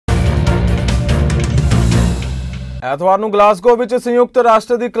ਐਤਵਾਰ ਨੂੰ ਗਲਾਸਗੋ ਵਿੱਚ ਸੰਯੁਕਤ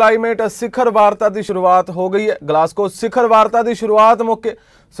ਰਾਸ਼ਟਰ ਦੀ ਕਲਾਈਮੇਟ ਸਿਖਰ ਵਾਰਤਾ ਦੀ ਸ਼ੁਰੂਆਤ ਹੋ ਗਈ ਹੈ। ਗਲਾਸਗੋ ਸਿਖਰ ਵਾਰਤਾ ਦੀ ਸ਼ੁਰੂਆਤ ਮੌਕੇ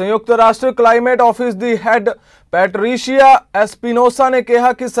संयुक्त राष्ट्र क्लाइमेट ऑफिस की हैड पैट्रिशिया एस्पिनोसा ने कहा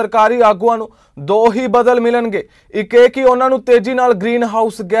कि सरकारी आगुआं नूं दो ही बदल मिलणगे। एक कि उन्हां नूं तेजी नाल ग्रीन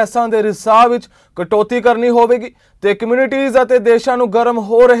हाउस गैसां दे रिसाव विच कटौती करनी होवेगी ते कम्यूनिटीज़ अते देशां नूं गर्म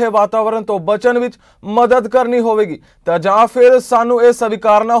हो रहे वातावरण तो बचण विच मदद करनी होवेगी तां जां फिर सानूं इह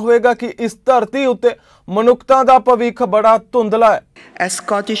स्वीकारना होवेगा कि इस धरती उत्ते मनुक्खता दा भविख बड़ा धुंधला है। As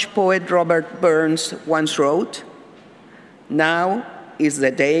Scottish poet Robert Burns once wrote, "Now is the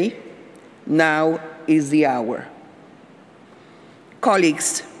day, now is the hour." Colleagues,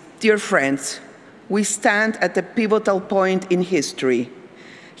 dear friends, we stand at a pivotal point in history.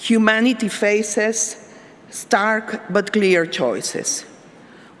 Humanity faces stark but clear choices.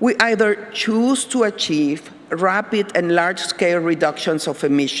 We either choose to achieve rapid and large-scale reductions of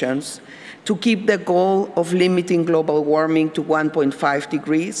emissions to keep the goal of limiting global warming to 1.5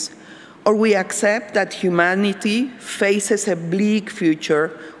 degrees, or we accept that humanity faces a bleak future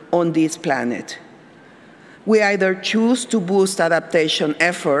on this planet. We either choose to boost adaptation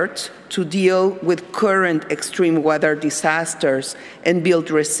efforts to deal with current extreme weather disasters and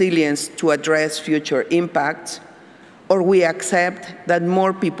build resilience to address future impacts, or we accept that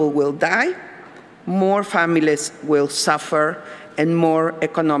more people will die, more families will suffer, and more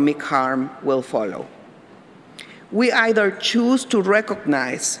economic harm will follow. We either choose to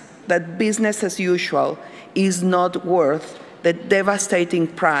recognize that business as usual is not worth the devastating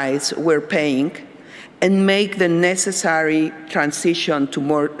price we're paying and make the necessary transition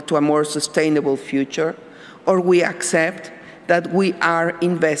to a more sustainable future, or we accept that we are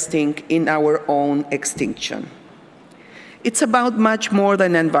investing in our own extinction. It's about much more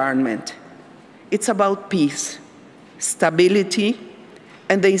than environment. It's about peace, stability,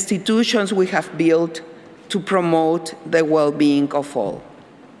 and the institutions we have built to promote the well-being of all.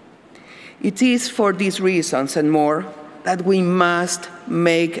 It is for these reasons and more that we must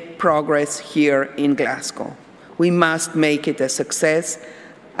make progress here in Glasgow. We must make it a success,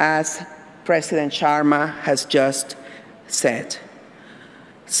 as President Sharma has just said.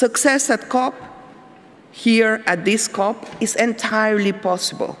 Success at COP, here at this COP, is entirely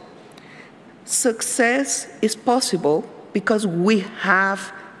possible. Success is possible because we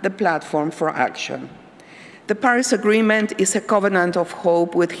have the platform for action. The Paris Agreement is a covenant of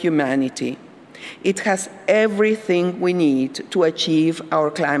hope with humanity. It has everything we need to achieve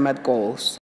our climate goals.